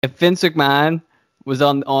if Vince McMahon was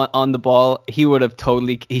on the ball, he should have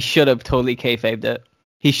totally kayfabed it.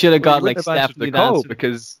 He should have got like Stephanie to answer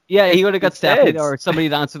because he would have got Stephanie or somebody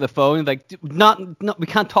to answer the phone. Like, not we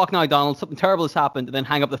can't talk now, Donald. Something terrible has happened, and then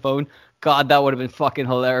hang up the phone. God, that would have been fucking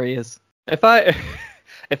hilarious. If I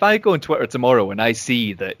go on Twitter tomorrow and I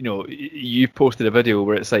see that you've posted a video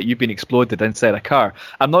where it's like you've been exploded inside a car,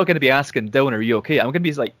 I'm not going to be asking Dylan, "Are you okay?" I'm going to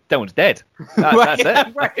be like, "Dylan's dead." That's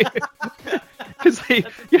it. Right. Because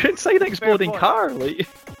you're inside an exploding car. Like,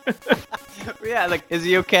 yeah, like, is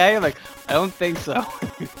he okay? I'm like, I don't think so.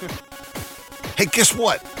 Hey, guess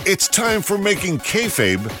what? It's time for Making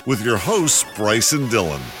Kayfabe with your hosts, Bryce and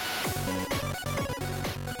Dylan.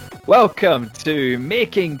 Welcome to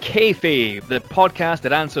Making Kayfabe, the podcast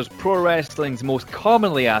that answers pro wrestling's most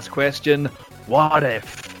commonly asked question, what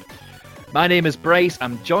if? My name is Bryce.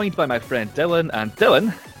 I'm joined by my friend Dylan, and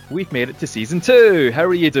Dylan, we've made it to season 2. How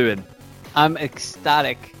are you doing? I'm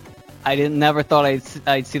ecstatic. I never thought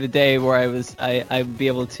I'd see the day where I'd be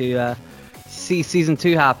able to see season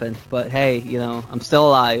 2 happen. But hey, I'm still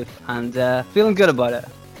alive and feeling good about it.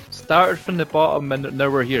 Started from the bottom and now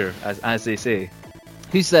we're here, as they say.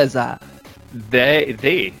 Who says that?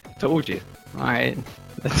 They told you. All right.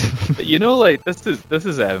 This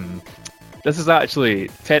is actually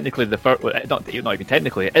technically the first. Not even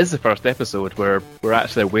technically. It is the first episode where we're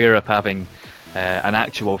actually aware of having an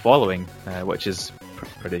actual following, which is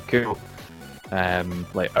pretty cool.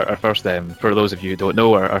 Like our first, for those of you who don't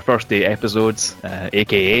know, our first 8 episodes,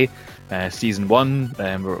 aka season 1,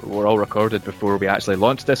 were all recorded before we actually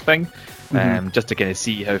launched this thing, just to kind of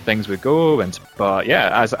see how things would go. But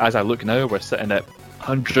yeah, as I look now, we're sitting at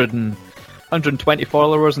 120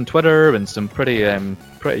 followers on Twitter and some pretty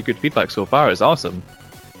good feedback so far. It's awesome.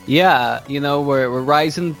 Yeah, we're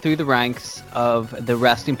rising through the ranks of the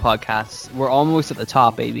wrestling podcasts. We're almost at the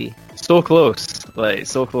top, baby. So close,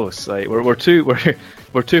 so close. Like we're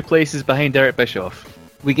two places behind Eric Bischoff.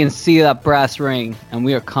 We can see that brass ring, and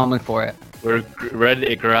we are coming for it. We're ready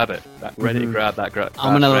to grab it. Ready to grab that brass ring.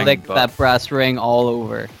 I'm gonna lick that brass ring all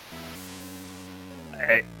over.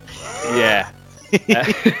 Yeah.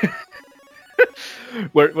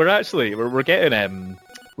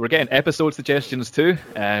 We're getting episode suggestions too,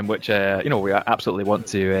 which we absolutely want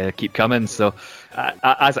to keep coming. So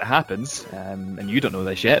as it happens, and you don't know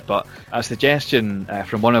this yet, but a suggestion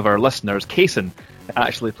from one of our listeners, Kason,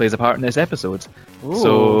 actually plays a part in this episode. Ooh.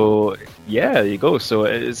 So yeah, there you go. So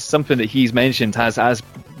it's something that he's mentioned has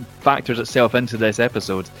factors itself into this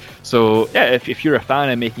episode. So yeah, if you're a fan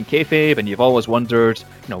of Making Kayfabe and you've always wondered,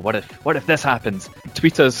 what if this happens,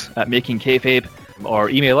 tweet us at Making Kayfabe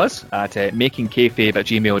or email us at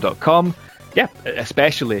makingkayfabe@gmail.com. Yeah,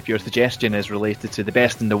 especially if your suggestion is related to the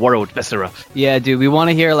best in the world, Viscera. Yeah, dude, we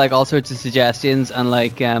want to hear like all sorts of suggestions and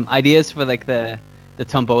like ideas for like the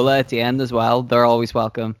tombola at the end as well. They're always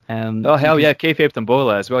welcome. Oh hell yeah, Kayfabe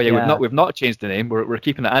Tombola as well. Yeah, we've not changed the name. We're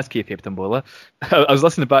keeping it as Kayfabe Tombola. I was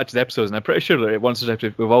listening back to the episodes and I'm pretty sure that once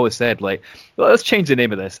we've always said like, well, let's change the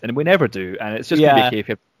name of this, and we never do, and it's just gonna be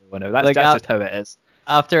Kayfabe Tombola now. That's just how it is.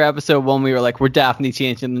 After episode 1, we were like, we're definitely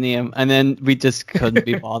changing the name, and then we just couldn't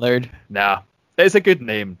be bothered. Nah, it's a good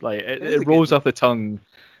name. Like it rolls off the tongue,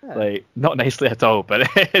 like not nicely at all, but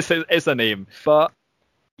it's a name. But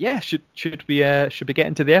yeah, should we get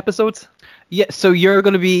into the episodes? Yeah. So you're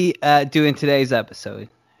going to be doing today's episode.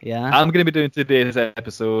 Yeah. I'm going to be doing today's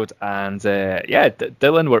episode, and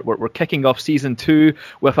Dylan, we're kicking off season 2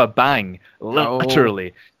 with a bang.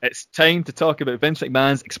 Literally, it's time to talk about Vince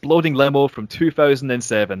McMahon's exploding limo from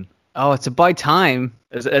 2007. Oh, it's about time.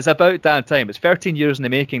 It's about damn time. It's 13 years in the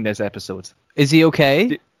making. This episode. Is he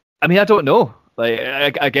okay? I mean, I don't know.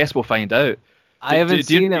 Like, I guess we'll find out. I haven't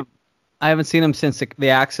seen him. I haven't seen him since the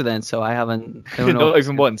accident, so I don't know. Not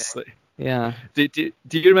even once. Yeah. Do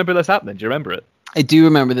you remember this happening? Do you remember it? I do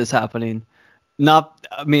remember this happening. That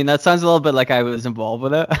sounds a little bit like I was involved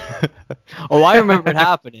with it. I remember it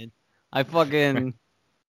happening. I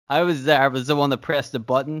was there. I was the one that pressed the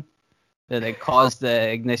button that it caused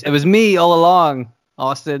the ignition. It was me all along,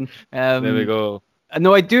 Austin. There we go.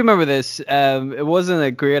 No, I do remember this. It wasn't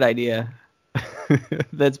a great idea.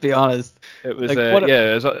 Let's be honest. It was,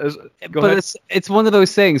 it's one of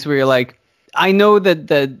those things where you're like, I know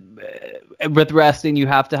that with wrestling you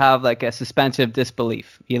have to have like a suspension of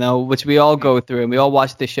disbelief, which we all go through, and we all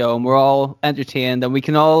watch the show and we're all entertained, and we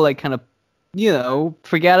can all like kind of,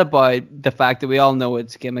 forget about the fact that we all know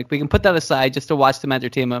it's a gimmick. We can put that aside just to watch some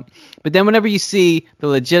entertainment. But then whenever you see the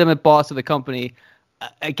legitimate boss of the company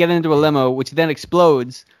get into a limo, which then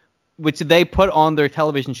explodes, which they put on their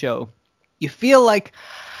television show, you feel like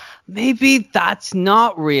maybe that's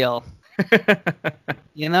not real.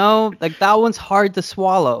 You know, like that one's hard to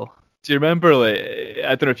swallow. Do you remember, like,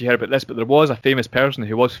 I don't know if you heard about this, but there was a famous person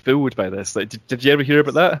who was fooled by this. Like, did you ever hear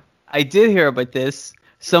about that? I did hear about this.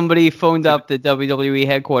 Somebody phoned up the WWE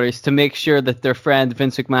headquarters to make sure that their friend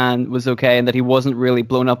Vince McMahon was okay and that he wasn't really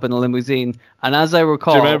blown up in a limousine. And as I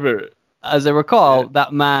recall, Do you remember? That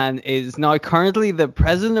man is now currently the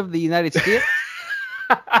president of the United States.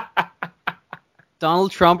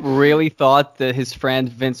 Donald Trump really thought that his friend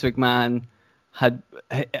Vince McMahon had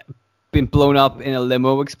been blown up in a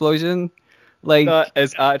limo explosion. Like, that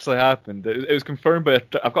has actually happened. It was confirmed by,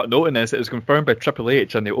 I've got a note in this, it was confirmed by Triple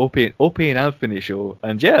H on the Opie and Anthony show.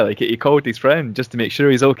 And yeah, like, he called his friend just to make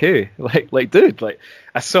sure he's okay. Like, dude, like,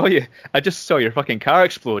 I just saw your fucking car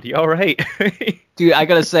explode. You alright? dude, I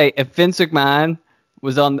gotta say, if Vince McMahon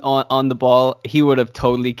was on the ball, he should have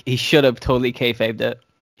totally kayfabed it.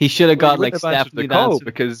 He should have got like Stephanie to answer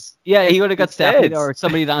because he would have got Stephanie or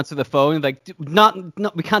somebody to answer the phone. Like, not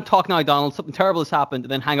we can't talk now, Donald. Something terrible has happened,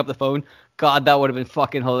 and then hang up the phone. God, that would have been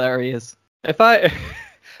fucking hilarious. If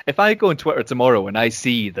I go on Twitter tomorrow and I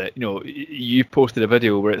see that, you know, you've posted a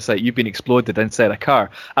video where it's like you've been exploded inside a car,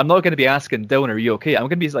 I'm not going to be asking Dylan, are you okay? I'm going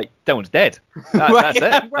to be like, Dylan's dead. That's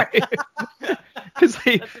it. Right. Because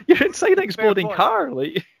like, you're inside an exploding car,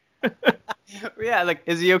 like. Yeah, like,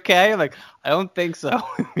 is he okay? Like, I don't think so.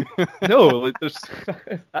 No, like,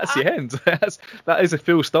 that's the end. That is a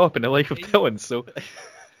full stop in the life of Dylan. So,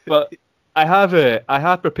 but I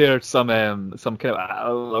have prepared some kind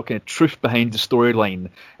of truth behind the storyline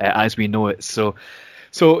as we know it. So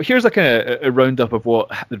here's a kind of a roundup of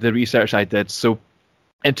what the research I did. So.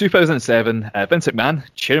 In 2007, Vince McMahon,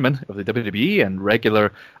 chairman of the WWE and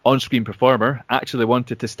regular on-screen performer, actually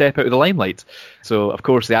wanted to step out of the limelight. So, of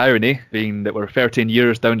course, the irony being that we're 13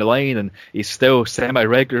 years down the line and he's still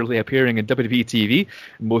semi-regularly appearing in WWE TV,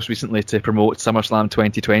 most recently to promote SummerSlam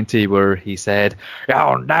 2020, where he said,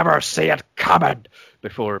 "You'll never see it coming,"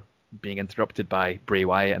 before being interrupted by Bray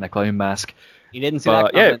Wyatt in a clown mask. He didn't see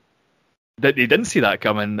that coming. Yeah, he didn't see that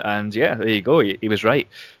coming, and yeah, there you go, he was right.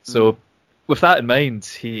 So... With that in mind,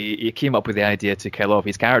 he came up with the idea to kill off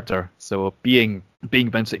his character. So being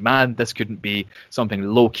Vince McMahon, this couldn't be something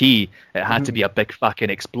low key. It had to be a big fucking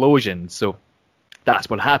explosion. So that's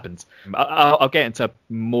what happened. I'll get into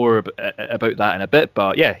more about that in a bit.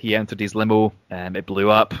 But yeah, he entered his limo, it blew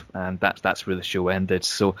up, and that's where the show ended.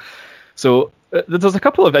 So there's a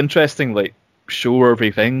couple of interesting like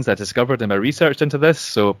show-worthy things I discovered in my research into this.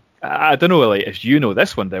 So I don't know like if you know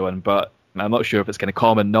this one, Dylan, but I'm not sure if it's kind of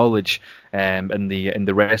common knowledge in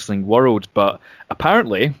the wrestling world, but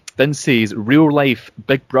apparently Vince's real life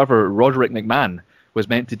big brother Roderick McMahon was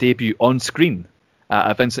meant to debut on screen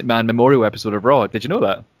at a Vince McMahon memorial episode of Raw. Did you know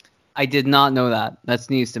that? I did not know that. That's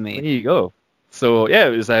news to me. There you go. So yeah,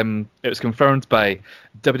 it was confirmed by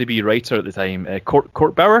WWE writer at the time,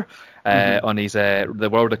 Court Bauer. On his The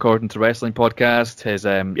World According to Wrestling podcast,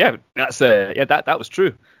 that was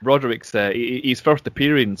true. Roderick's his first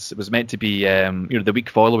appearance was meant to be the week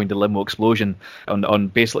following the limo explosion on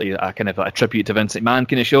basically a kind of a tribute to Vince McMahon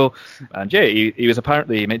kind of show, and yeah, he was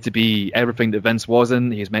apparently meant to be everything that Vince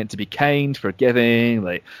wasn't. He's meant to be kind, forgiving,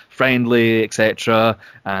 like friendly, etc.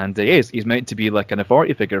 And he's meant to be like an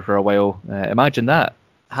authority figure for a while. Imagine that.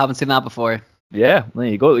 I haven't seen that before. Yeah, there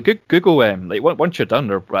you go. Google like once you're done,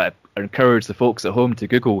 or I encourage the folks at home to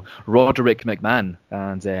Google Roderick McMahon,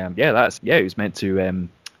 and he was meant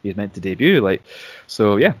to debut. Like,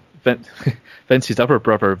 so yeah, Vince's other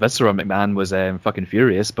brother Viscera McMahon was fucking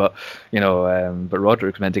furious, but but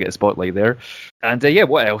Roderick was meant to get a spotlight there. And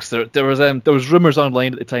what else? There was rumors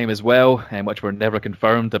online at the time as well, which were never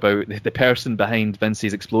confirmed, about the person behind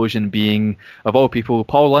Vince's explosion being, of all people,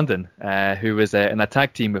 Paul London, who was in a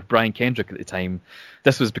tag team with Brian Kendrick at the time.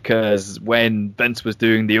 This was because when Vince was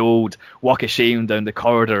doing the old walk of shame down the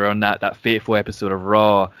corridor on that fateful episode of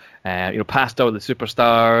Raw, past all the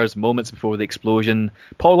superstars, moments before the explosion,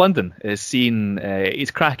 Paul London is seen, he's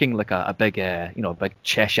cracking like a big, big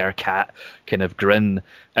Cheshire cat kind of grin.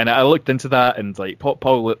 And I looked into that, and like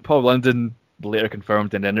Paul London later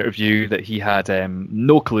confirmed in an interview that he had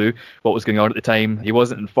no clue what was going on at the time. He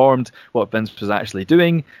wasn't informed what Vince was actually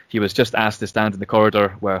doing. He was just asked to stand in the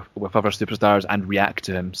corridor with other superstars and react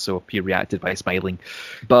to him. So he reacted by smiling.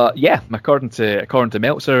 But yeah, according to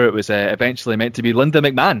Meltzer, it was eventually meant to be Linda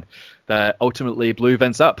McMahon that ultimately blew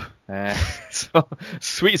Vince up. So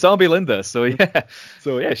sweet zombie Linda. So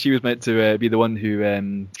yeah, she was meant to be the one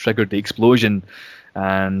who triggered the explosion.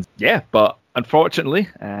 And yeah, but unfortunately,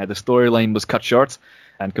 the storyline was cut short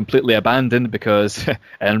and completely abandoned because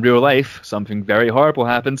in real life, something very horrible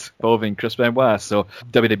happened involving Chris Benoit. So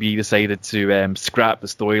WWE decided to scrap the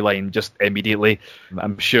storyline just immediately.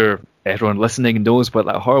 I'm sure everyone listening knows what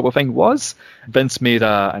that horrible thing was. Vince made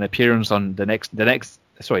an appearance on the next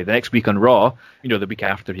week on Raw, the week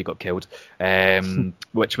after he got killed,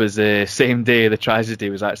 which was the same day the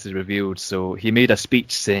tragedy was actually revealed. So he made a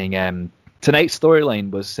speech saying, tonight's storyline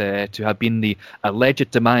was to have been the alleged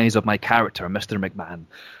demise of my character, Mr. McMahon.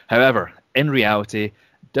 However, in reality,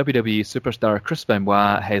 WWE superstar Chris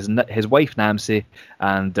Benoit, his wife Nancy,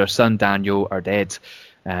 and their son Daniel are dead.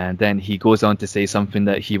 And then he goes on to say something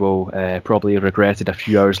that he will probably regret it a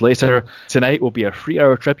few hours later. Tonight will be a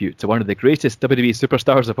 3-hour tribute to one of the greatest WWE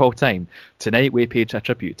superstars of all time. Tonight we paid a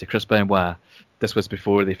tribute to Chris Benoit. This was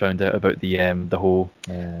before they found out about the whole...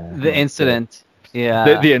 the incident.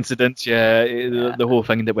 Yeah. The incident, the whole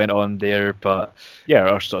thing that went on there. But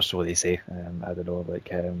yeah, or so they say. I don't know,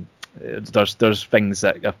 there's things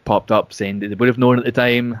that have popped up saying that they would have known at the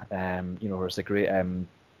time.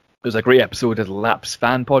 There's a great episode of the Laps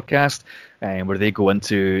Fan Podcast where they go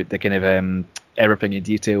into the kind of everything in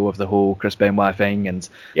detail of the whole Chris Benoit thing, and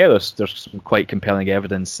yeah, there's some quite compelling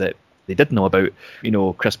evidence that they did know about,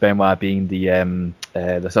 Chris Benoit being the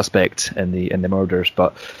suspect in the murders.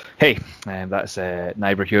 But hey, that's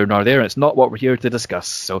neither here nor there. It's not what we're here to discuss.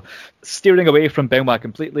 So, steering away from Benoit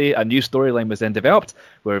completely, a new storyline was then developed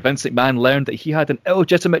where Vince McMahon learned that he had an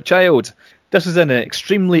illegitimate child. This was in an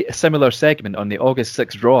extremely similar segment on the August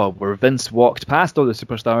 6th Raw, where Vince walked past all the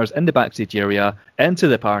superstars in the backstage area, into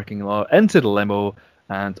the parking lot, into the limo,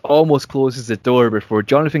 and almost closes the door before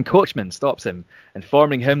Jonathan Coachman stops him,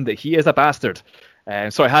 informing him that he is a bastard.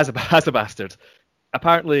 Has a bastard.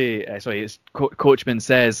 Apparently, Coachman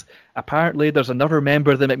says, apparently there's another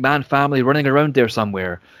member of the McMahon family running around there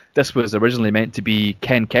somewhere. This was originally meant to be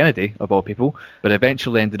Ken Kennedy, of all people, but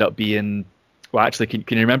eventually ended up being... Well, actually,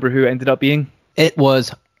 can you remember who it ended up being? It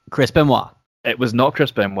was Chris Benoit. It was not Chris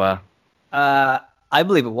Benoit. I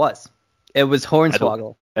believe it was. It was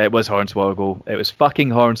Hornswoggle. It was Hornswoggle. It was fucking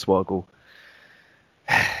Hornswoggle.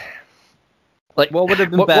 What would have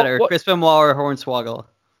been better, Chris Benoit or Hornswoggle?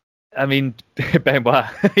 I mean, Benoit,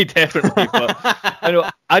 definitely. But I know.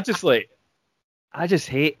 I just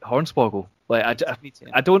hate Hornswoggle. I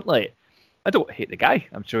don't hate the guy.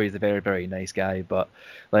 I'm sure he's a very, very nice guy, but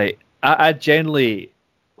I generally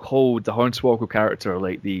hold the Hornswoggle character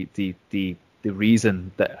like the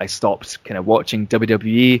reason that I stopped kind of watching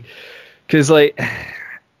WWE, because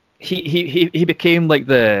he became like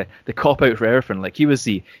the cop out for everything. Like he was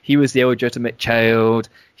the illegitimate child.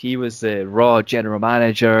 He was the Raw general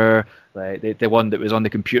manager, like the one that was on the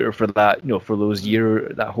computer for that, for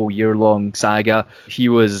that whole year long saga. He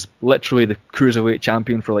was literally the cruiserweight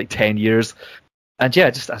champion for like 10 years. And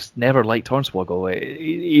yeah, I've never liked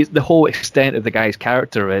Hornswoggle. The whole extent of the guy's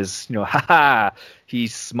character is,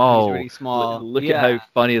 he's small. He's really small. Look at how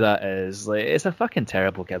funny that is. It's a fucking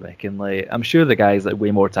terrible gimmick, and I'm sure the guy's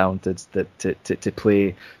way more talented to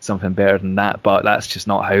play something better than that. But that's just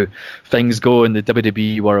not how things go in the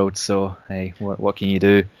WWE world. So hey, what can you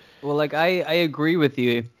do? Well, I agree with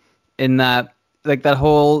you in that. That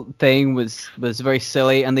whole thing was very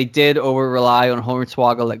silly, and they did over rely on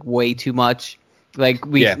Hornswoggle way too much. By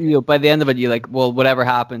the end of it, you're well, whatever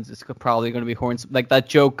happens, it's probably going to be Horns. That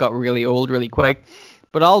joke got really old really quick.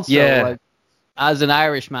 But also, as an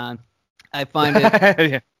Irishman, I find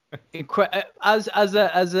it as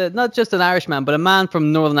a not just an Irishman, but a man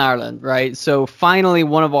from Northern Ireland, right? So finally,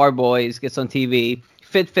 one of our boys gets on TV.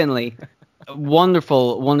 Fit Finlay, a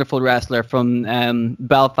wonderful, wonderful wrestler from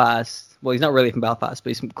Belfast. Well, he's not really from Belfast, but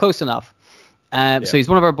he's close enough. So he's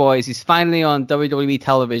one of our boys. He's finally on WWE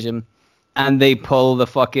television. And they pull the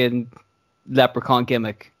fucking leprechaun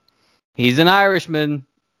gimmick. He's an Irishman.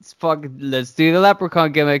 Let's do the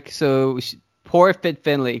leprechaun gimmick. So poor Fit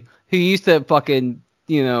Finlay, who used to fucking,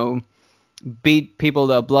 beat people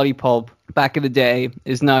to a bloody pulp back in the day,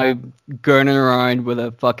 is now gurning around with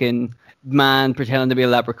a fucking man pretending to be a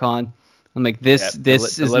leprechaun. I'm like, this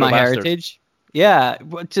is my heritage. Yeah,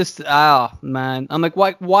 man. I'm like,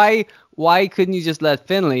 why couldn't you just let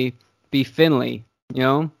Finlay be Finlay?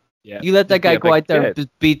 Yeah. You let that guy go out there and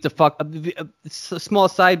just beat the fuck up. It's a small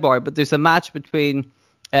sidebar, but there's a match between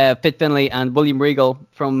Fit Finlay and William Regal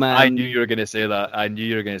from... I knew you were going to say that. I knew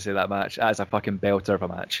you were going to say that match. That's a fucking belter of a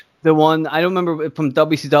match. The one, I don't remember, from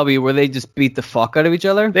WCW, where they just beat the fuck out of each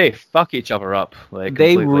other. They fuck each other up. They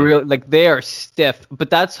they are stiff.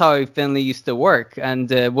 But that's how Finlay used to work. And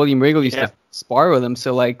William Regal used to spar with him.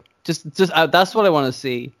 So, just that's what I want to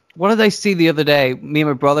see. what did I see the other day? Me and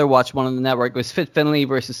my brother watched one on the network. It was Fit Finlay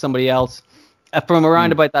versus somebody else from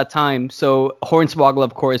around about that time. So Hornswoggle,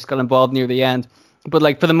 of course, got involved near the end. But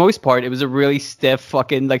like for the most part, it was a really stiff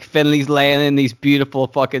fucking like Finlay's laying in these beautiful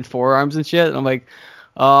fucking forearms and shit. And I'm like,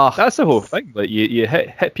 oh, that's the whole thing. Like you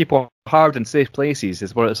hit people hard in safe places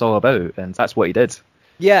is what it's all about, and that's what he did.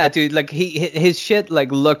 Yeah, dude, like his shit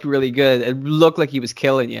like looked really good. It looked like he was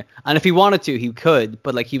killing you. And if he wanted to, he could,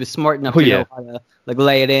 but like he was smart enough to know how to like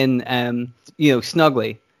lay it in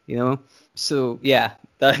snugly, you know? So yeah,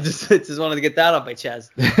 I just wanted to get that off my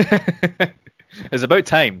chest. It's about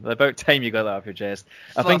time. About time you got that off your chest.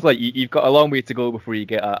 I think like you've got a long way to go before you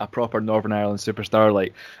get a proper Northern Ireland superstar.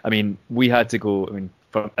 Like, I mean, we had to go. I mean,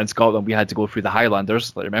 in Scotland, we had to go through the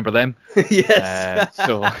Highlanders. Like, remember them? Yes.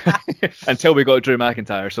 So until we got Drew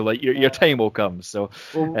McIntyre, so like your time will come. So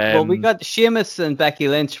well, we got Sheamus and Becky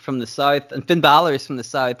Lynch from the south, and Finn Balor's from the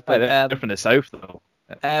south. But they're from the south though.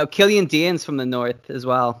 Killian Dane's from the north as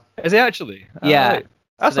well. Is he actually? Yeah. Right.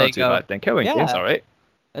 That's not too bad then. Killian Dane's all right.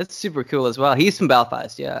 That's super cool as well. He's from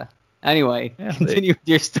Belfast, yeah. Anyway, continue with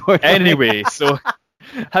your story. Anyway, so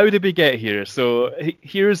how did we get here? So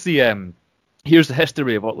here's the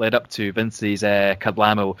history of what led up to Vince's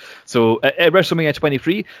Cadlamo. So at WrestleMania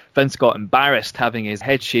 23, Vince got embarrassed having his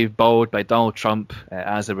head shaved bald by Donald Trump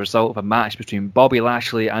as a result of a match between Bobby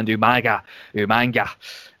Lashley and Umanga.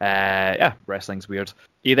 Wrestling's weird.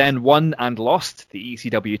 He then won and lost the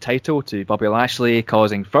ECW title to Bobby Lashley,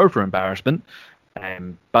 causing further embarrassment.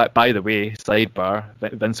 But by the way, sidebar,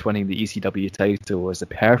 Vince winning the ECW title was the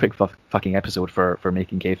perfect fucking episode for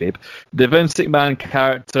making kayfabe. The Vince McMahon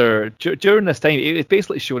character during this time, it was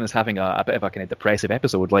basically shown as having a bit of a kind of depressive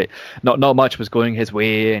episode. Like not much was going his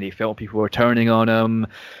way, and he felt people were turning on him.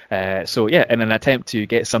 So yeah, in an attempt to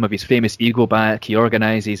get some of his famous ego back, he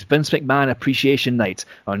organises Vince McMahon Appreciation Night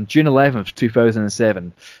on June 11th,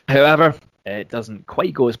 2007. However, it doesn't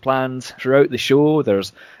quite go as planned. Throughout the show,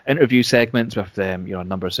 there's interview segments with a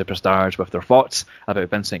number of superstars with their thoughts about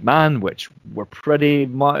Vince McMahon, which were pretty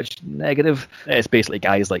much negative. It's basically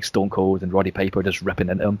guys like Stone Cold and Roddy Piper just ripping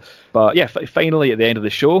into him. But yeah, finally at the end of the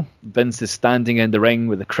show, Vince is standing in the ring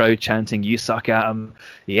with the crowd chanting, "You suck" at him.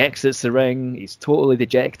 He exits the ring. He's totally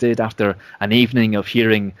dejected after an evening of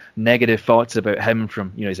hearing negative thoughts about him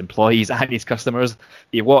from his employees and his customers.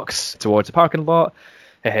 He walks towards the parking lot.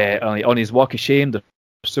 On his walk of shame, the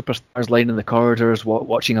superstars lining the corridors,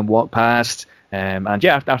 watching him walk past. And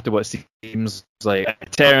yeah, after what seems like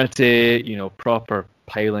eternity, proper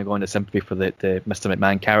piling on the sympathy for the Mr.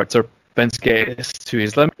 McMahon character, Vince gets to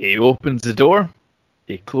his limit. He opens the door,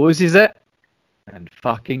 he closes it, and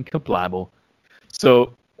fucking kablamo.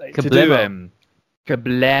 So kablamo.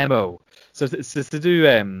 So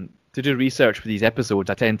to do research for these episodes,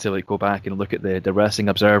 I tend to go back and look at the Wrestling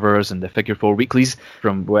Observers and the Figure 4 weeklies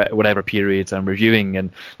from whatever periods I'm reviewing. And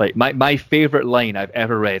like my favorite line I've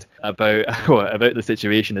ever read about the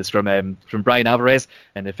situation is from Brian Alvarez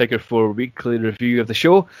in the Figure 4 weekly review of the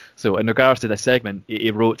show. So in regards to this segment, he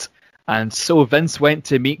wrote, "And so Vince went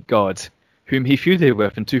to meet God, whom he feuded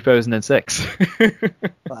with in 2006.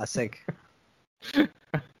 Classic.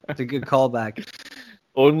 That's a good callback.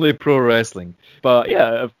 Only pro wrestling. But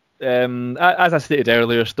yeah, as I stated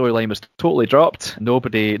earlier, storyline was totally dropped.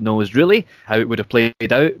 Nobody knows really how it would have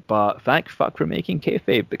played out, but thank fuck for making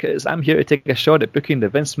kayfabe, because I'm here to take a shot at booking the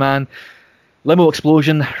Vince Man limo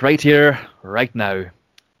explosion right here, right now.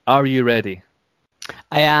 Are you ready?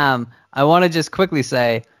 I am. I want to just quickly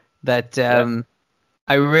say that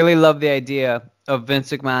I really love the idea of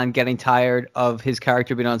Vince McMahon getting tired of his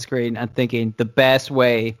character being on screen and thinking the best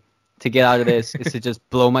way to get out of this is to just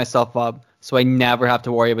blow myself up so I never have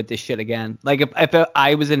to worry about this shit again. Like if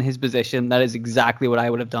I was in his position, that is exactly what I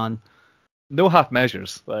would have done. No half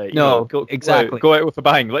measures. Like, exactly. Go out with a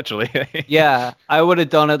bang, literally. Yeah, I would have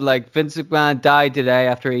done it like Vince McMahon died today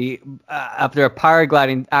after a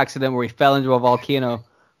paragliding accident where he fell into a volcano.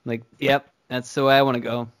 Like, yep, that's the way I want to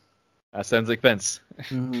go. That sounds like Vince.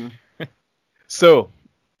 Mm-hmm. So,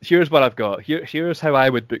 here's what I've got. Here's how I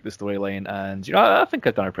would book the storyline, and I think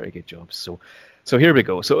I've done a pretty good job. So here we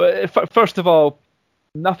go. So first of all,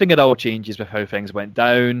 nothing at all changes with how things went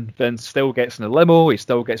down. Vince still gets in the limo. He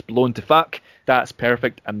still gets blown to fuck. That's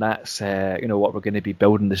perfect, and that's what we're going to be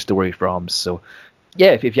building the story from. So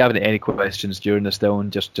yeah, if you have any questions during this down,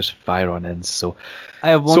 just fire on in. So I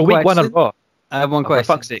have one question. Week 1 on Raw. I have one question.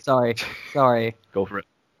 For fuck's sake. Sorry. Go for it.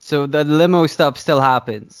 So the limo stuff still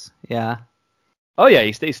happens, yeah. Oh yeah,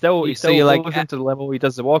 he still goes like, into the limo. He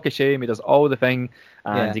does the walk of shame. He does all the thing,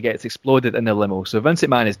 and he gets exploded in the limo. So Vince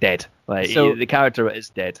McMahon is dead. The character is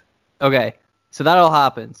dead. Okay, so that all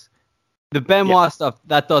happens. The Benoit stuff,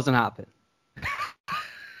 that doesn't happen.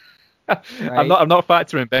 I'm not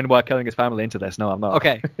factoring Benoit killing his family into this. No, I'm not.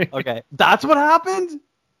 Okay. That's what happened?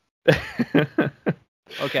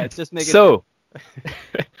 Okay, it's just making so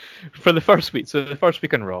for the first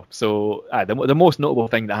week on Raw, so the most notable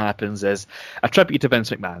thing that happens is a tribute to Vince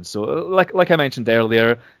McMahon. So like I mentioned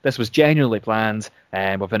earlier, this was genuinely planned,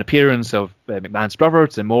 with an appearance of McMahon's brother,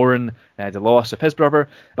 Tim Moran, the loss of his brother.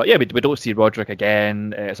 But yeah, we don't see Roderick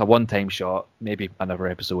again. It's a one-time shot. Maybe another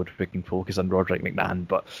episode we can focus on Roderick McMahon.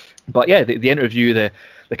 But yeah, the interview, the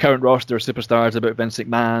current roster of superstars about Vince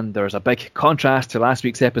McMahon. There's a big contrast to last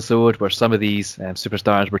week's episode where some of these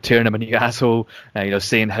superstars were tearing him a new asshole,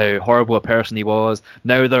 saying how horrible a person he was.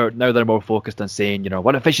 Now they're more focused on saying,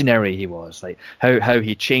 what a visionary he was, like how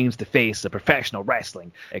he changed the face of professional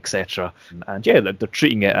wrestling, etc. And yeah, they're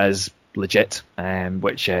treating it as legit,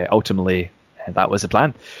 which ultimately that was the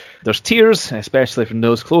plan. There's tears, especially from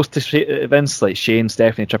those close to Vince, like Shane,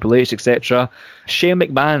 Stephanie, Triple H, etc. Shane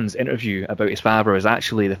McMahon's interview about his father is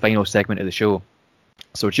actually the final segment of the show.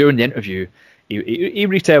 So during the interview, he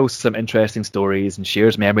retells some interesting stories and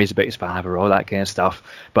shares memories about his father, all that kind of stuff.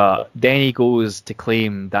 But then he goes to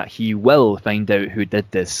claim that he will find out who did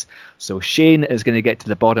this. So Shane is going to get to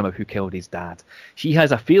the bottom of who killed his dad. He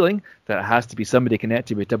has a feeling that it has to be somebody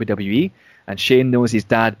connected with WWE, and Shane knows his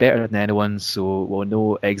dad better than anyone, so we'll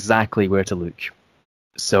know exactly where to look.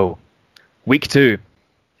 So, week 2.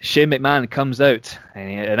 Shane McMahon comes out and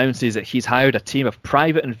he announces that he's hired a team of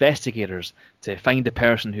private investigators to find the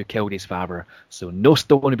person who killed his father. So no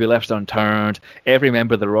stone will be left unturned. Every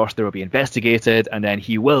member of the roster will be investigated, and then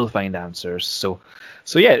he will find answers. So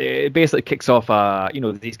yeah, it basically kicks off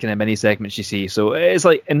these kind of mini segments you see. So it's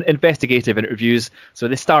like investigative interviews. So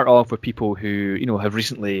they start off with people who have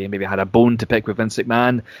recently maybe had a bone to pick with Vince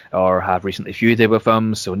McMahon or have recently feuded with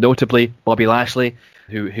him. So notably Bobby Lashley,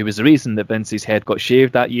 who was the reason that Vince's head got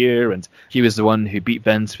shaved that year, and he was the one who beat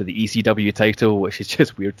Vince for the ECW title, which is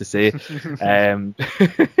just weird to say.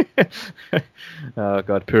 Oh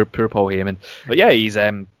god, poor Paul Heyman. But yeah, he's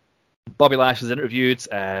Bobby Lashley's interviewed,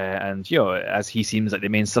 and as he seems like the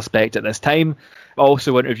main suspect at this time.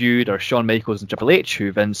 Also interviewed are Shawn Michaels and Triple H,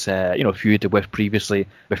 who Vince feuded with previously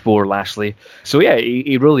before Lashley. So yeah,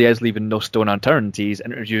 he really is leaving no stone unturned. He's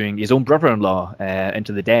interviewing his own brother-in-law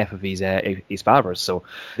into the death of his father. So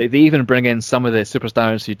they even bring in some of the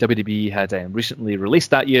superstars who WWE had recently released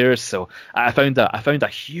that year. So I found a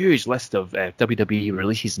huge list of WWE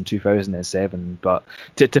releases in 2007. But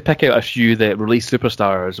to pick out a few that released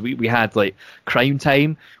superstars, we had like Crime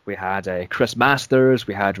Time, we had Chris Masters,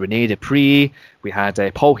 we had Rene Dupree, we had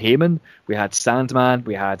Paul Heyman, we had Sandman,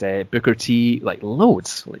 we had Booker T,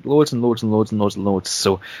 loads and loads.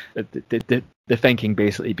 So the thinking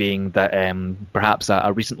basically being that perhaps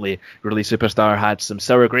a recently released superstar had some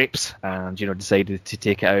sour grapes and decided to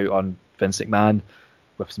take it out on Vince McMahon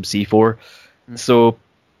with some C4. So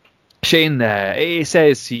Shane, he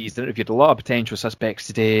says he's interviewed a lot of potential suspects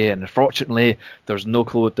today, and unfortunately, they're no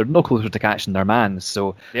closer to catching their man.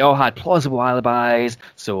 So they all had plausible alibis.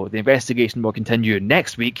 So the investigation will continue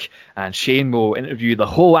next week, and Shane will interview the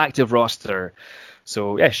whole active roster.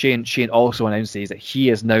 So yeah, Shane also announces that he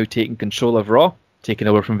is now taking control of Raw, taking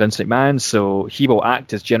over from Vince McMahon. So he will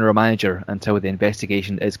act as general manager until the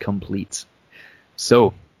investigation is complete.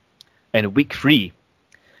 So in week 3.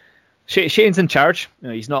 Shane's in charge.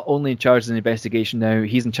 He's not only in charge of the investigation now,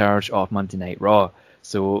 he's in charge of Monday Night Raw.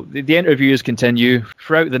 So the interviews continue.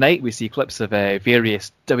 Throughout the night, we see clips of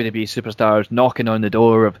various WWE superstars knocking on the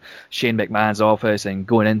door of Shane McMahon's office and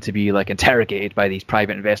going in to be interrogated by these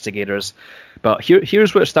private investigators. But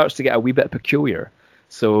here's where it starts to get a wee bit peculiar.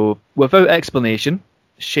 So without explanation,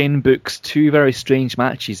 Shane books 2 very strange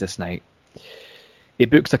matches this night. He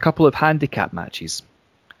books a couple of handicap matches.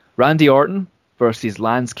 Randy Orton versus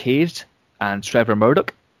Lance Cage and Trevor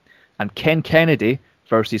Murdoch, and Ken Kennedy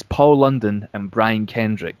versus Paul London and Brian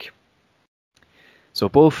Kendrick. So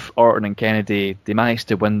both Orton and Kennedy, they managed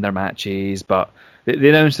to win their matches, but the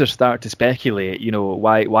announcers start to speculate,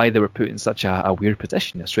 why they were put in such a weird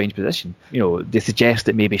position, a strange position. They suggest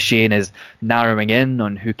that maybe Shane is narrowing in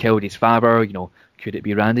on who killed his father. Could it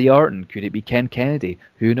be Randy Orton? Could it be Ken Kennedy?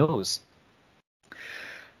 Who knows?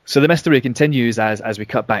 So the mystery continues as we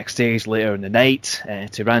cut backstage later in the night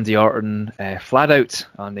to Randy Orton flat out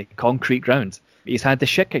on the concrete ground. He's had the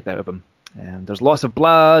shit kicked out of him. There's lots of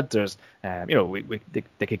blood. There's, they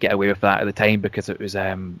could get away with that at the time because it was,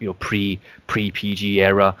 pre-PG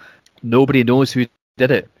era. Nobody knows who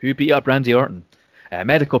did it. Who beat up Randy Orton?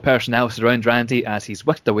 Medical personnel surround Randy as he's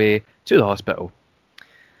whisked away to the hospital.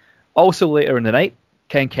 Also later in the night,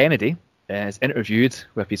 Ken Kennedy is interviewed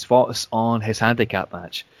with his thoughts on his handicap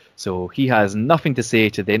match. So he has nothing to say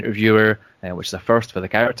to the interviewer, which is a first for the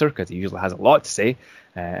character because he usually has a lot to say.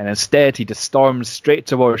 And instead, he just storms straight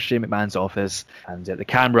towards Shane McMahon's office, and the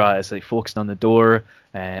camera is like focusing on the door.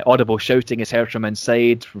 Audible shouting is heard from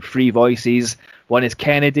inside from three voices. One is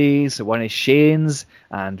Kennedy's, one is Shane's,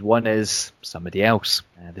 and one is somebody else.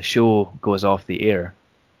 The show goes off the air.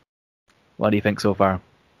 What do you think so far?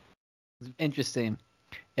 Interesting.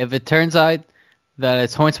 If it turns out that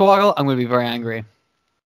it's Hornswoggle, I'm going to be very angry.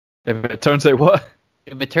 If it turns out what?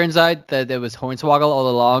 If it turns out that it was Hornswoggle all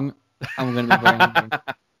along, I'm going to be very angry.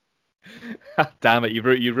 Damn it,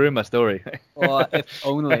 you ruined my story. Well, if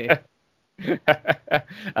only.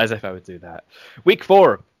 As if I would do that. Week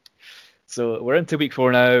 4. So we're into week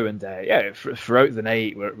 4 now, and throughout the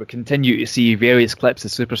night, we continue to see various clips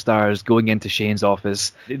of superstars going into Shane's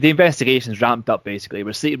office. The investigation's ramped up, basically.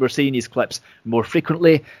 We're seeing these clips more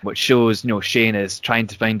frequently, which shows, Shane is trying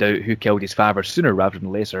to find out who killed his father sooner rather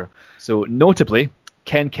than later. So notably,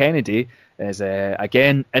 Ken Kennedy is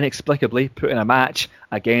again inexplicably put in a match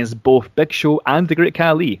against both Big Show and the Great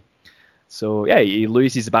Khali. So yeah, he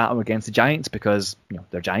loses the battle against the Giants because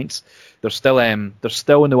they're Giants. There's still no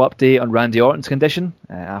update on Randy Orton's condition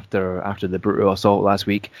after the brutal assault last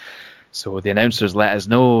week. So the announcers let us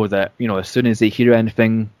know that as soon as they hear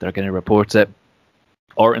anything, they're going to report it.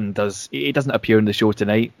 Orton doesn't appear in the show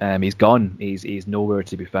tonight. He's gone. He's nowhere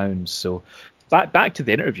to be found. So back to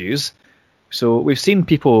the interviews. So we've seen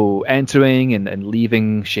people entering and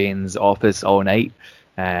leaving Shane's office all night.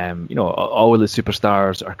 All of the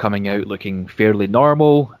superstars are coming out looking fairly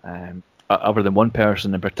normal, other than one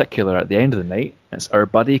person in particular at the end of the night. It's our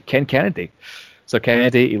buddy Ken Kennedy. So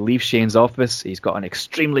Kennedy, he leaves Shane's office. He's got an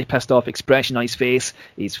extremely pissed off expression on his face.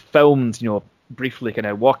 He's filmed, briefly kind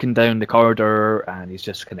of walking down the corridor, and he's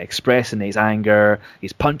just kind of expressing his anger.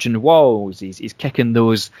 He's punching walls. He's kicking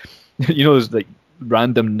those, those like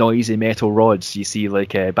random noisy metal rods you see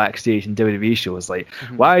like backstage in WWE shows. Like,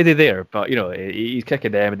 why are they there? But he's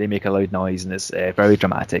kicking them and they make a loud noise, and it's very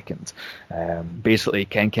dramatic. And basically,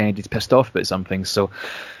 Ken Kennedy's pissed off about something. So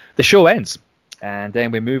the show ends, and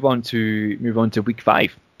then we move on to week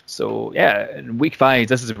 5. So yeah, in week 5,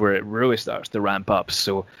 this is where it really starts to ramp up.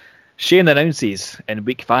 So Shane announces in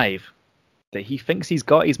week 5 that he thinks he's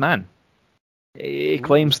got his man. He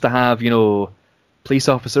claims to have police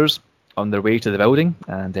officers on their way to the building,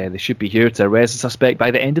 and they should be here to arrest the suspect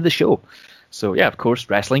by the end of the show. So yeah, of course,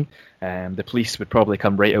 wrestling. The police would probably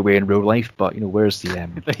come right away in real life, but where's the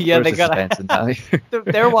suspense in that?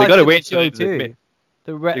 They're watching they gotta wait the show too.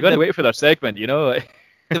 They gotta wait for their segment,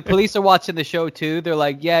 The police are watching the show too. They're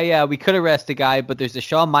like, yeah, we could arrest the guy, but there's a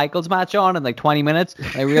Shawn Michaels match on in like 20 minutes.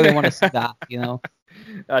 I really want to see that,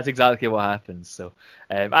 That's exactly what happens. So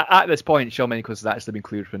at this point, Shawn Michaels has actually been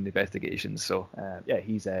cleared from the investigation. So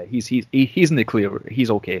he's in the clear.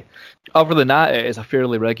 He's okay. Other than that, it's a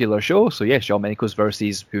fairly regular show. So yeah, Shawn Michaels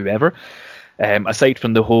versus whoever. Aside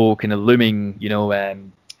from the whole kind of looming,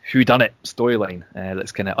 whodunit storyline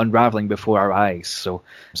that's kind of unraveling before our eyes. So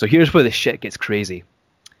here's where the shit gets crazy.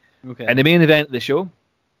 Okay. In the main event of the show,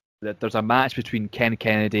 there's a match between Ken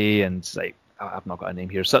Kennedy and I've not got a name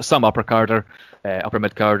here. So some upper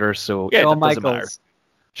mid carder. So yeah, Shawn doesn't Michaels.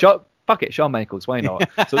 Matter. Fuck it, Shawn Michaels. Why not?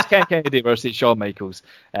 So it's Ken Kennedy versus Shawn Michaels,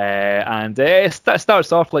 and it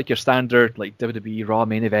starts off like your standard like WWE Raw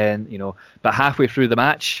main event, But halfway through the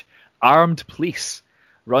match, armed police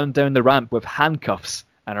run down the ramp with handcuffs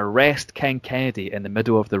and arrest Ken Kennedy in the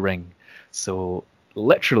middle of the ring. So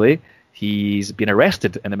literally, he's been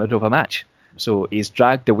arrested in the middle of a match. So he's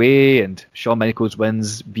dragged away, and Shawn Michaels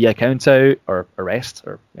wins via countout or arrest,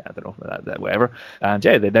 or I don't know, whatever. And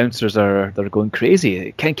yeah, the announcers they're going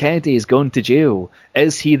crazy. Ken Kennedy is going to jail.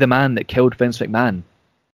 Is he the man that killed Vince McMahon?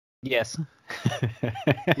 Yes.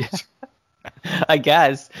 I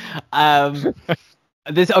guess.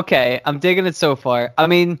 Okay. I'm digging it so far. I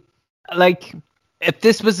mean, like, if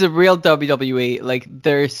this was the real WWE, like,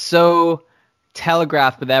 they're so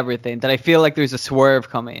telegraphed with everything that I feel like there's a swerve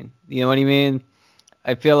coming. You know what I mean?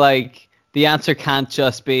 I feel like the answer can't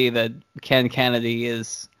just be that Ken Kennedy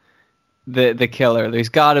is the killer. There's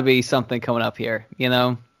got to be something coming up here,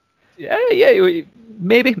 Yeah,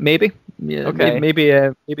 maybe. Yeah, okay.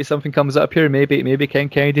 Maybe something comes up here. Maybe Ken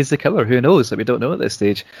Kennedy's the killer. Who knows? We don't know at this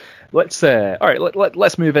stage. Let's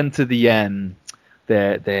let's move into the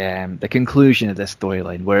conclusion of this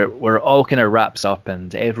storyline, where all kind of wraps up,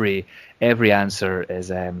 and every answer is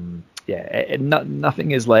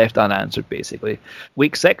nothing is left unanswered. Basically,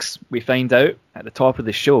 week 6, we find out at the top of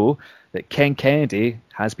the show that Ken Kennedy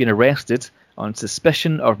has been arrested on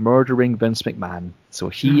suspicion of murdering Vince McMahon. So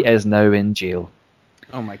he is now in jail.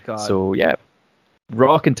 Oh my god. So yeah,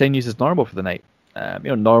 Raw continues as normal for the night.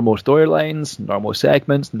 Normal storylines, normal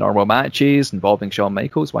segments, normal matches involving Shawn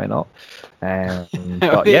Michaels. Why not?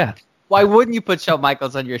 But yeah. Why wouldn't you put Shawn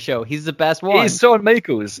Michaels on your show? He's the best one. He's Shawn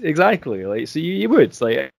Michaels, exactly. Like, so you would.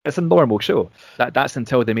 It's a normal show. That's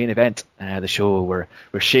until the main event, the show where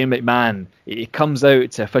Shane McMahon he comes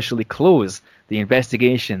out to officially close the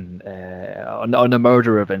investigation on the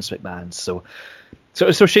murder of Vince McMahon. So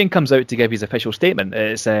Shane comes out to give his official statement.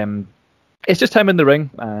 It's just him in the ring,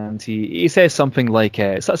 and he says something like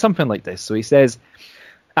this. So he says,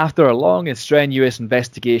 "After a long and strenuous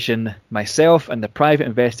investigation, myself and the private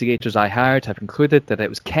investigators I hired have concluded that it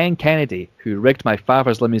was Ken Kennedy who rigged my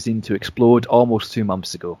father's limousine to explode almost 2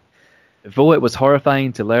 months ago. Though it was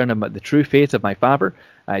horrifying to learn about the true fate of my father,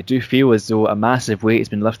 I do feel as though a massive weight has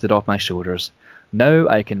been lifted off my shoulders. Now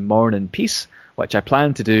I can mourn in peace, which I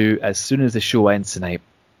plan to do as soon as the show ends tonight.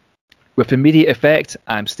 With immediate effect,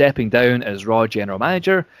 I'm stepping down as Raw General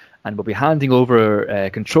Manager and will be handing over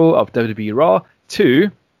control of WWE Raw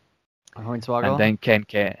to..." Hornswoggle? And then Ken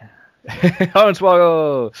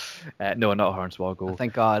Hornswoggle! No, not Hornswoggle.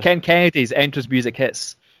 Thank God. Ken Kennedy's entrance music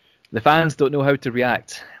hits. The fans don't know how to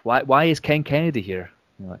react. Why is Ken Kennedy here?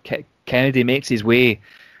 Kennedy makes his way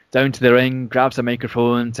down to the ring, grabs a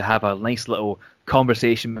microphone to have a nice little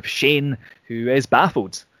conversation with Shane, who is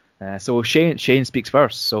baffled. So Shane speaks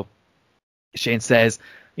first. So Shane says,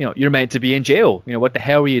 "You're meant to be in jail. What the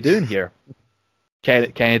hell are you doing here?"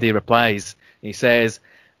 Kennedy replies. He says,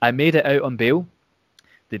 "I made it out on bail.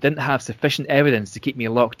 They didn't have sufficient evidence to keep me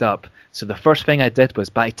locked up, so the first thing I did was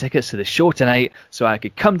buy tickets to the show tonight so I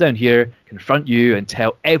could come down here, confront you, and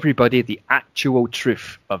tell everybody the actual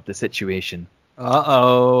truth of the situation."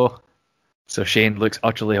 Uh-oh. So Shane looks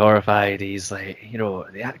utterly horrified. He's like,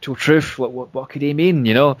 the actual truth. What could he mean?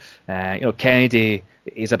 Kennedy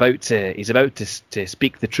is about to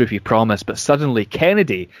speak the truth he promised, but suddenly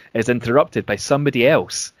Kennedy is interrupted by somebody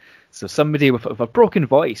else. So somebody with a broken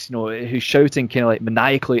voice, who's shouting kind of like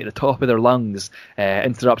maniacally at the top of their lungs,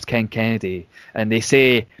 interrupts Ken Kennedy, and they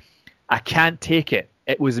say, "I can't take it.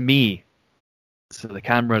 It was me." So the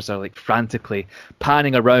cameras are like frantically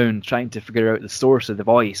panning around, trying to figure out the source of the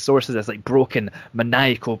voice. Source of this like broken,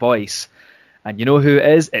 maniacal voice. And you know who it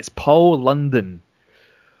is? It's Paul London.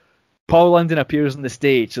 Paul London appears on the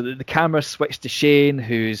stage. So the camera switched to Shane,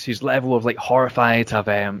 whose level of like horrified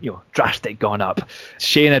have drastic gone up.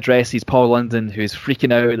 Shane addresses Paul London, who's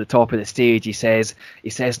freaking out at the top of the stage. He says,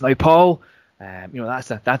 "Now, Paul,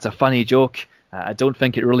 that's a funny joke. I don't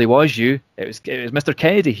think it really was you. It was Mr.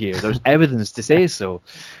 Kennedy here. There's evidence to say so."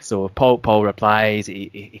 So Paul replies.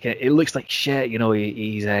 It looks like shit. He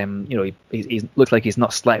looks like he's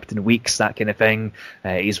not slept in weeks. That kind of thing.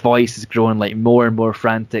 His voice is growing like more and more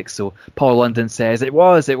frantic. So Paul London says, "It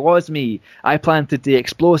was me. I planted the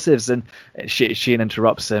explosives." And Shane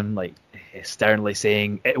interrupts him like sternly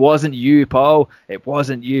saying, "It wasn't you, Paul. It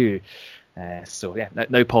wasn't you."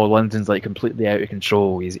 Now Paul London's like completely out of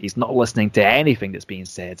control. He's not listening to anything that's being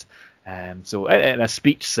said. So in a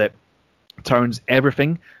speech that turns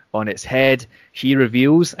everything on its head, he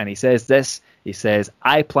reveals, and he says this. He says,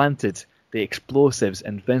 "I planted the explosives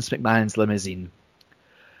in Vince McMahon's limousine,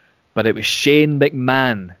 but it was Shane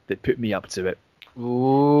McMahon that put me up to it.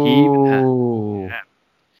 Ooh.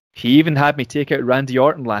 He even had me take out Randy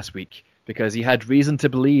Orton last week, because he had reason to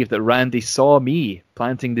believe that Randy saw me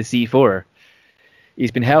planting the C4.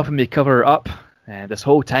 He's been helping me cover up this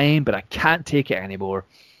whole time, but I can't take it anymore."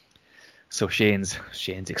 So Shane's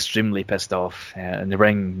extremely pissed off in the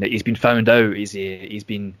ring. He's been found out. He's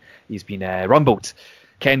been rumbled.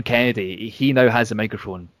 Ken Kennedy, he now has a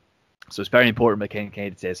microphone, so it's very important what Ken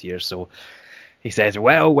Kennedy says here. So he says,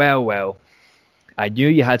 "Well. I knew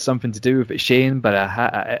you had something to do with it, Shane, but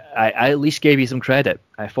I at least gave you some credit.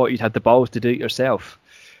 I thought you'd had the balls to do it yourself.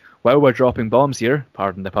 While we're dropping bombs here,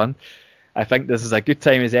 pardon the pun, I think this is a good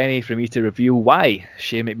time as any for me to reveal why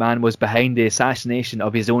Shane McMahon was behind the assassination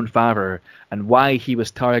of his own father and why he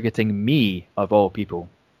was targeting me, of all people.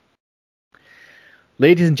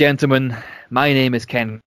 Ladies and gentlemen, my name is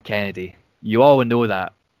Ken Kennedy. You all know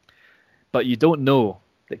that. But you don't know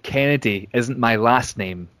that Kennedy isn't my last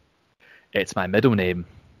name. It's my middle name.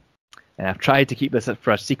 And I've tried to keep this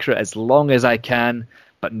for a secret as long as I can,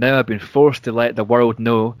 but now I've been forced to let the world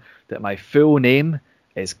know that my full name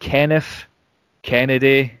is Kenneth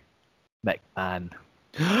Kennedy McMahon."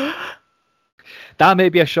 That may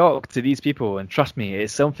be a shock to these people, and trust me,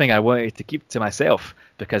 it's something I wanted to keep to myself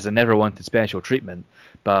because I never wanted special treatment.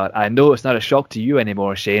 But I know it's not a shock to you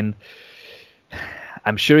anymore, Shane.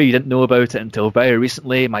 I'm sure you didn't know about it until very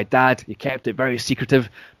recently. My dad, you kept it very secretive,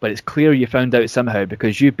 but it's clear you found out somehow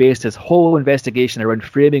because you based his whole investigation around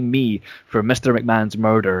framing me for Mr. McMahon's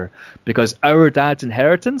murder. Because our dad's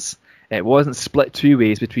inheritance, it wasn't split 2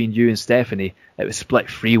 ways between you and Stephanie. It was split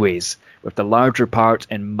 3 ways, with the larger part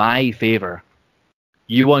in my favour.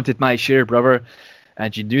 You wanted my share, brother,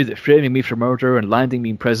 and you knew that framing me for murder and landing me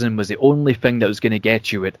in prison was the only thing that was going to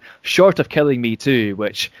get you it, short of killing me too,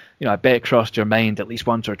 which, I bet crossed your mind at least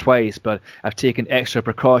once or twice, but I've taken extra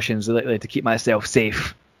precautions lately to keep myself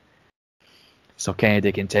safe. So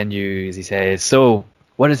Kennedy continues, he says, so,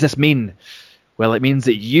 what does this mean? Well, it means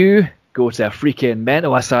that you go to a freaking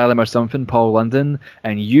mental asylum or something, Paul London,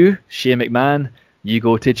 and you, Shane McMahon, you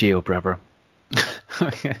go to jail, brother.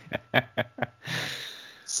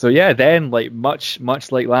 So yeah, then much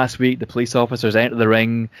like last week, the police officers enter the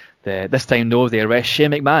ring. This time, they arrest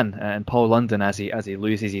Shane McMahon and Paul London as he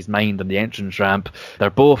loses his mind on the entrance ramp. They're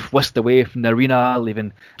both whisked away from the arena,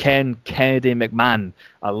 leaving Ken Kennedy McMahon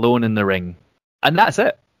alone in the ring. And that's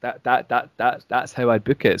it. That's how I'd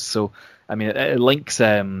book it. So I mean, it links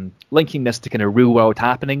linking this to kind of real world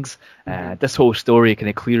happenings. This whole story kind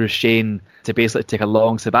of clears Shane to basically take a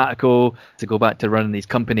long sabbatical to go back to running his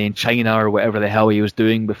company in China or whatever the hell he was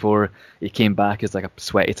doing before he came back as like a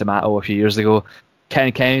sweaty tomato a few years ago.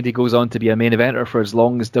 Ken Kennedy goes on to be a main eventer for as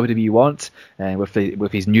long as WWE wants, and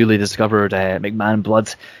with his newly discovered McMahon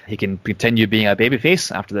blood, he can continue being a babyface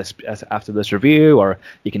after this review, or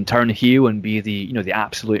he can turn heel and be the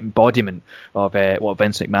absolute embodiment of what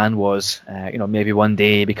Vince McMahon was. Maybe one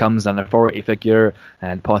day he becomes an authority figure,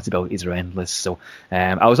 and possibilities are endless. So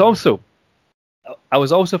I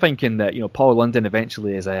was also thinking that Paul London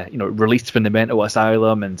eventually is released from the mental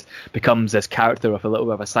asylum and becomes this character with a little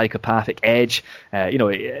bit of a psychopathic edge.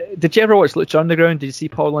 Did you ever watch Lucha Underground? Did you see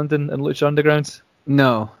Paul London in Lucha Underground?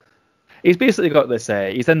 No. He's basically got this.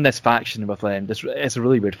 He's in this faction with it's a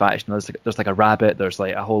really weird faction. There's like a rabbit. There's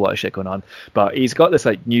like a whole lot of shit going on. But he's got this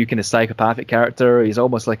like new kind of psychopathic character. He's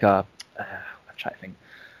almost like I'm trying to think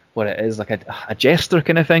what it is, like a jester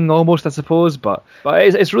kind of thing almost, I suppose, but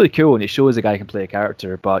it's really cool, and it shows a guy can play a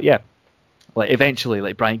character. But yeah, like eventually,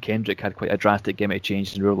 like Brian Kendrick had quite a drastic gimmick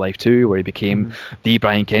change in real life too, where he became the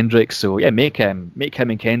Brian Kendrick. So yeah, make him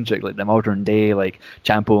and Kendrick like the modern day like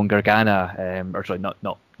Ciampa and Gargano, or sorry,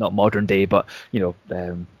 not modern day, but you know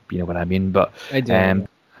what I mean. But I do.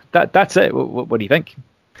 That's it. What do you think?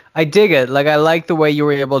 I dig it. Like I like the way you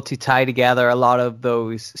were able to tie together a lot of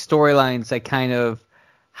those storylines that kind of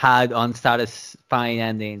had unsatisfying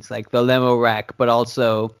endings, like the limo wreck, but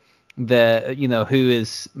also the who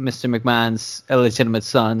is Mr. McMahon's illegitimate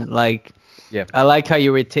son. Like, yeah, I like how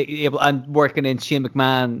you were able and working in Shane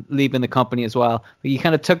McMahon leaving the company as well. But you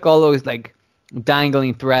kind of took all those like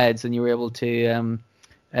dangling threads and you were able to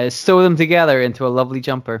sew them together into a lovely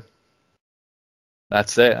jumper.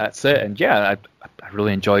 That's it. And yeah, I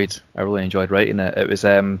really enjoyed writing it. It was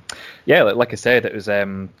like I said, it was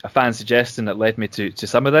a fan suggestion that led me to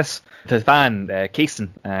some of this. The fan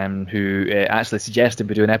Kaysen, who actually suggested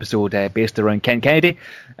we do an episode based around Ken Kennedy.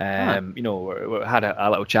 We had a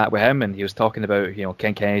little chat with him, and he was talking about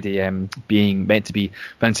Ken Kennedy being meant to be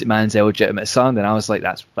Vince McMahon's illegitimate son, and I was like,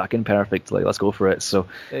 that's fucking perfect. Like, let's go for it. So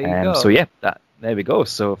so yeah, there we go.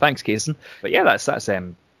 So thanks, Kaysen. But yeah, that's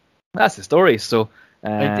the story. So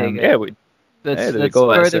I dig it. There we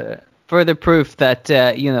go. Further proof that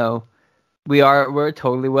we're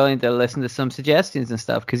totally willing to listen to some suggestions and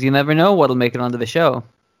stuff, because you never know what'll make it onto the show.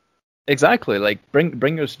 Exactly. Like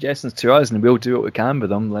bring your suggestions to us, and we'll do what we can with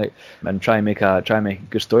them. Like, and try and make a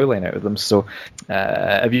good storyline out of them. So,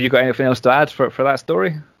 have you got anything else to add for that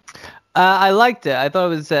story? I liked it. I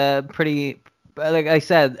thought it was pretty. Like I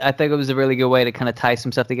said, I think it was a really good way to kind of tie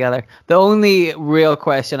some stuff together. The only real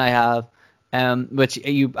question I have, which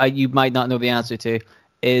you might not know the answer to,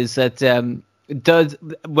 is that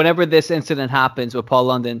whenever this incident happens with Paul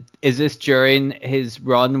London, is this during his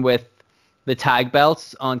run with the tag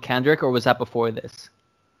belts on Kendrick, or was that before this?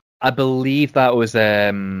 I believe that was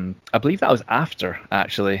after,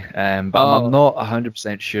 actually, but I'm not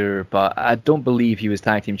 100% sure. But I don't believe he was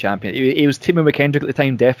tag team champion. He was teaming with Kendrick at the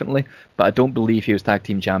time, definitely, but I don't believe he was tag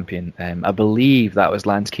team champion. I believe that was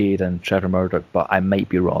Lance Cade and Trevor Murdoch, but I might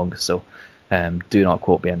be wrong. So do not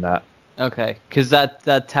quote me on that. Okay, because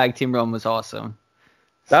that tag team run was awesome.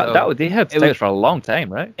 They had titles for a long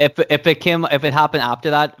time, right? If it happened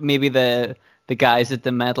after that, maybe the guys at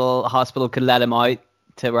the mental hospital could let him out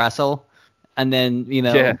to wrestle, and then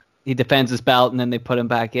he defends his belt, and then they put him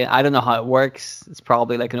back in. I don't know how it works. It's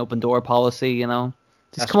probably like an open door policy,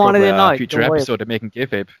 Just come on in probably at night. a future Don't worry. episode of Making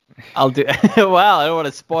Kayfabe. I'll do. Well, I don't want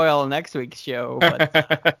to spoil next week's show,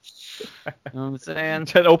 but you know what I'm saying.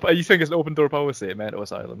 You think it's an open door policy at Mental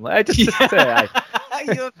Asylum? Like, I just say,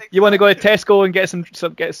 You you want to go to Tesco and get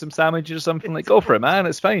some sandwiches or something? Like, go for it, man.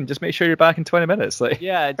 It's fine. Just make sure you're back in 20 minutes. Like,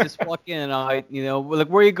 Yeah, just walk in and out. You know, like,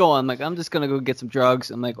 where are you going? I'm like, I'm just gonna go get some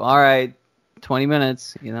drugs. I'm like, all right, 20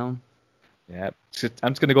 minutes. You know. yeah.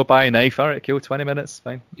 I'm just gonna go buy a knife. All right, cool. 20 minutes,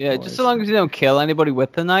 fine. Yeah, No just worries. so long as you don't kill anybody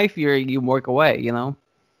with the knife, you work away. You know.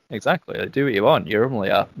 Exactly. Like, do what you want. You're only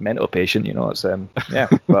a mental patient, you know. It's yeah.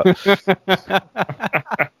 But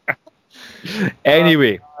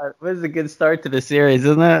anyway, What is a good start to the series,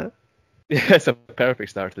 isn't it? it's a perfect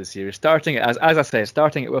start to the series. Starting it as I said,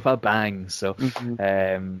 starting it with a bang. So,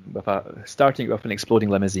 starting it with an exploding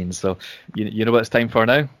limousine. So, you know what it's time for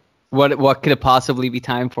now? What could it possibly be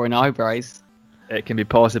time for now, Bryce? It can be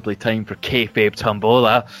possibly time for Kayfabe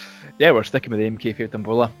Tombola. Yeah, we're sticking with the Kayfabe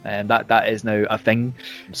Tombola, and that is now a thing.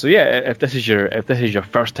 So yeah, if this is your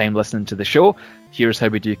first time listening to the show, here's how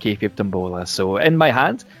we do Kayfabe Tombola. So in my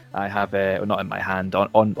hand, I have not in my hand,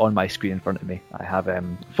 on my screen in front of me, I have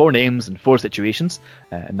 4 names and 4 situations,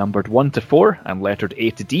 numbered 1 to 4 and lettered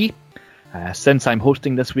A to D. Since I'm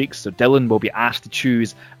hosting this week, so Dylan will be asked to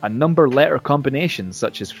choose a number-letter combination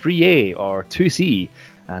such as 3A or 2C,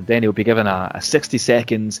 and then he'll be given a 60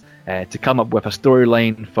 seconds to come up with a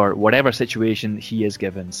storyline for whatever situation he is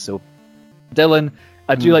given. So, Dylan,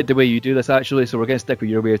 I do like the way you do this actually, so we're going to stick with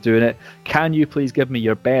your way of doing it. Can you please give me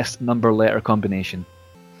your best number-letter combination?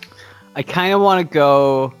 I kind of want to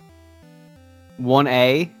go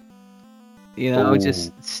 1A. You know,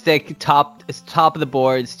 just stick top of the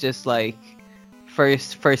boards, just like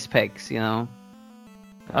first picks. You know.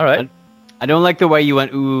 All right. I don't like the way you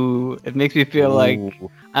went. Ooh, it makes me feel like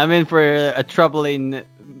I'm in for a troubling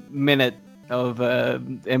minute of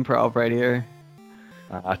improv right here.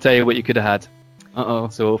 I'll tell you what you could have had. Uh-oh.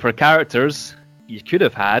 So for characters, you could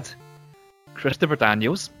have had Christopher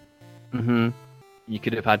Daniels. Mm-hmm. You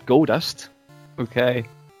could have had Goldust. Okay.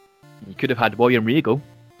 You could have had William Regal.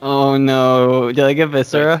 Oh no! Did I get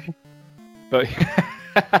Viscera? But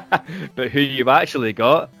but who you've actually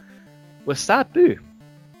got was Sabu.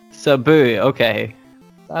 Sabu. Okay.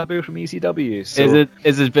 Sabu from ECW. So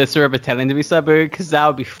Is it Viscera pretending to be Sabu? Because that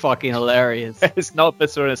would be fucking hilarious. it's not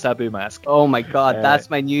Viscera in a Sabu mask. Oh my god, that's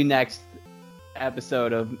my new next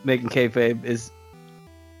episode of Making Kayfabe is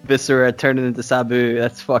Viscera turning into Sabu.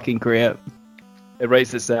 That's fucking great. It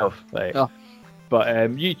writes itself. Right. Oh.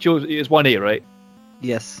 But you chose it was 1A, right?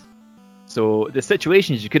 Yes. So the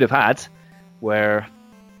situations you could have had were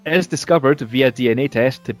is discovered via DNA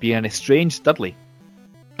test to be an estranged Dudley.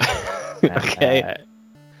 Okay.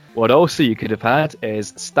 What also you could have had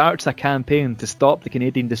is starts a campaign to stop the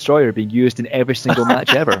Canadian Destroyer being used in every single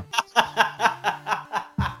match ever.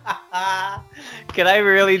 Can I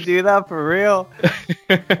really do that for real?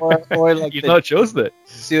 or like You've the not chosen it.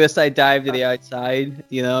 suicide dive to the outside,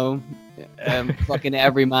 you know? Fucking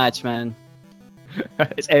every match, man.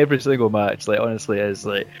 It's every single match. Like honestly, it's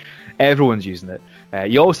like everyone's using it.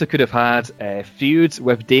 You also could have had feuds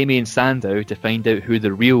with Damien Sandow to find out who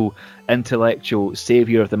the real intellectual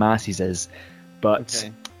savior of the masses is.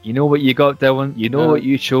 But you know what you got, Dylan? You know what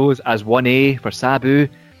you chose as 1A for Sabu?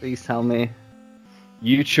 Please tell me.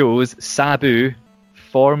 You chose Sabu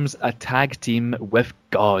forms a tag team with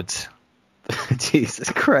God. Jesus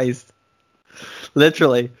Christ.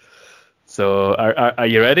 Literally. So are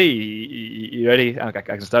you ready? You ready? I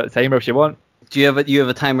can start the timer if you want. Do you have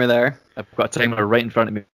a timer there? I've got a timer right in front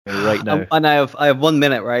of me right now. And I have 1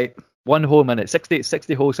 minute, right? 1 whole minute,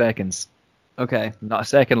 60 whole seconds. Okay. Not a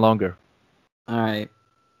second longer. All right.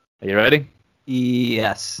 Are you ready?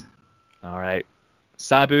 Yes. All right.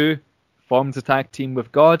 Sabu forms a tag team with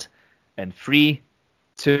God in 3,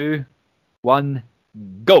 2, 1,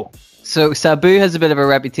 go. So Sabu has a bit of a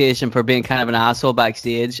reputation for being kind of an asshole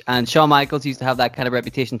backstage, and Shawn Michaels used to have that kind of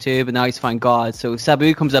reputation too, but now he's found God. So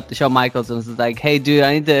Sabu comes up to Shawn Michaels and is like, "Hey, dude,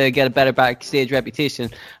 I need to get a better backstage reputation.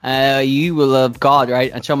 You will love God,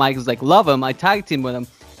 right?" And Shawn Michaels is like, "Love him. I tag team with him."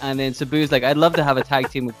 And then Sabu's like, "I'd love to have a tag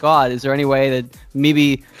team with God. Is there any way that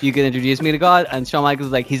maybe you can introduce me to God?" And Shawn Michaels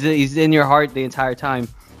is like, "He's in your heart the entire time."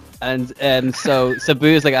 And so Sabu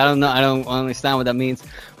is like, "I don't know. I don't understand what that means."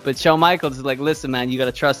 But Shawn Michaels is like, "Listen, man, you got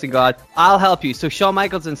to trust in God. I'll help you." So Shawn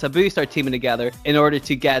Michaels and Sabu start teaming together in order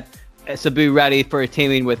to get Sabu ready for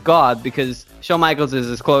teaming with God, because Shawn Michaels is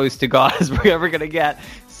as close to God as we're ever going to get.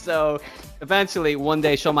 So eventually, one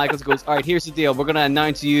day, Shawn Michaels goes, all right, here's the deal. We're going to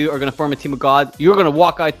announce you are going to form a team of God. You're going to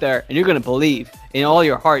walk out there, and you're going to believe in all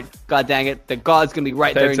your heart, god dang it, that God's going to be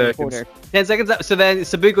right there in your corner. 10 seconds up. So then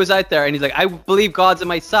Sabu goes out there, and he's like, I believe God's on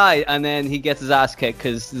my side. And then he gets his ass kicked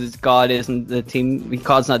because God isn't the team.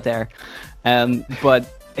 God's not there. But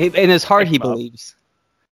in his heart, he believes.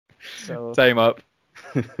 So. Time up.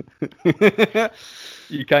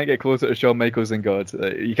 You can't get closer to Shawn Michaels than God.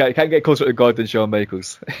 You can't get closer to God than Shawn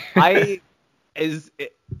Michaels. Is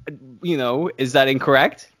that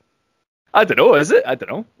incorrect? I don't know. Is it? I don't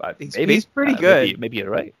know. Maybe he's pretty good. Maybe you're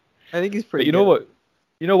right. I think he's pretty. But you know what?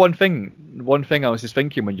 You know one thing I was just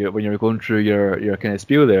thinking when you were going through your kind of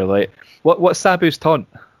spiel there, like what's Sabu's taunt?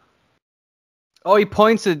 Oh, he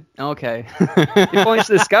points at. Okay. He points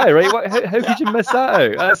to the sky, right? How could you miss that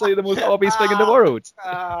out? That's like the most obvious thing in the world.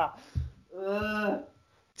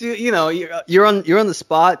 Dude, you're on the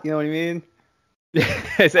spot. You know what I mean?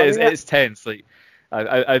 It's tense. Like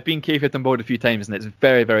I've been kayfabed on board a few times, and it's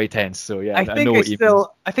very, very tense. So yeah, I know what you mean.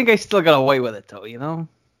 I think I still got away with it though. You know.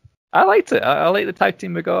 I liked it. I like the tag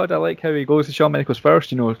team with God. I like how he goes to Shawn Michaels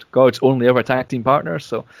first. God's only ever tag team partner,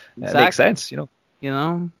 so it makes sense. You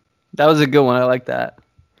know. That was a good one. I like that.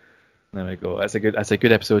 There we go. That's a good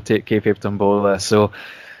episode. Kayfabe Tombola. So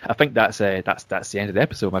I think that's the end of the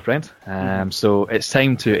episode, my friend. So it's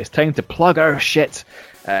time to plug our shit.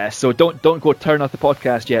 So don't go turn off the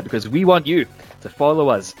podcast yet, because we want you to follow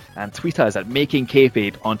us and tweet us at Making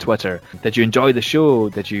Kayfabe on Twitter. Did you enjoy the show?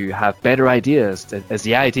 Did you have better ideas? Is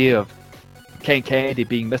the idea of Ken Kennedy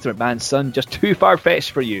being Mr. McMahon's son just too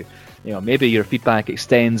far-fetched for you? Maybe your feedback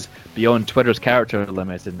extends beyond Twitter's character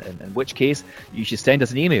limit, in which case you should send us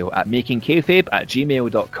an email at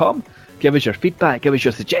makingkayfabe@gmail.com. Give us your feedback, give us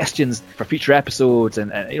your suggestions for future episodes,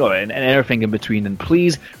 and everything in between. And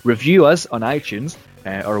please review us on iTunes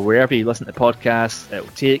or wherever you listen to podcasts. It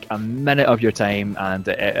will take a minute of your time, and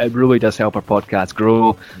it really does help our podcast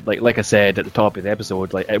grow. Like I said at the top of the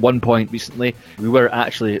episode, like at one point recently, we were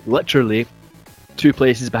actually literally 2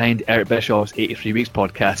 places behind Eric Bischoff's 83 Weeks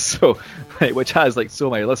podcast, so which has so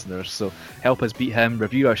many listeners. So help us beat him.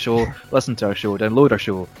 Review our show, listen to our show, download our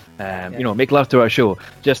show, make love to our show.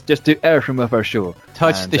 Just do everything with our show.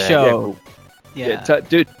 Touch the show.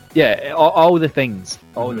 All the things,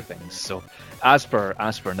 the things. So as for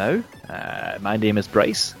now, my name is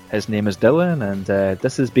Bryce. His name is Dylan, and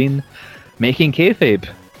this has been Making Kayfabe.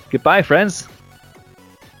 Goodbye, friends.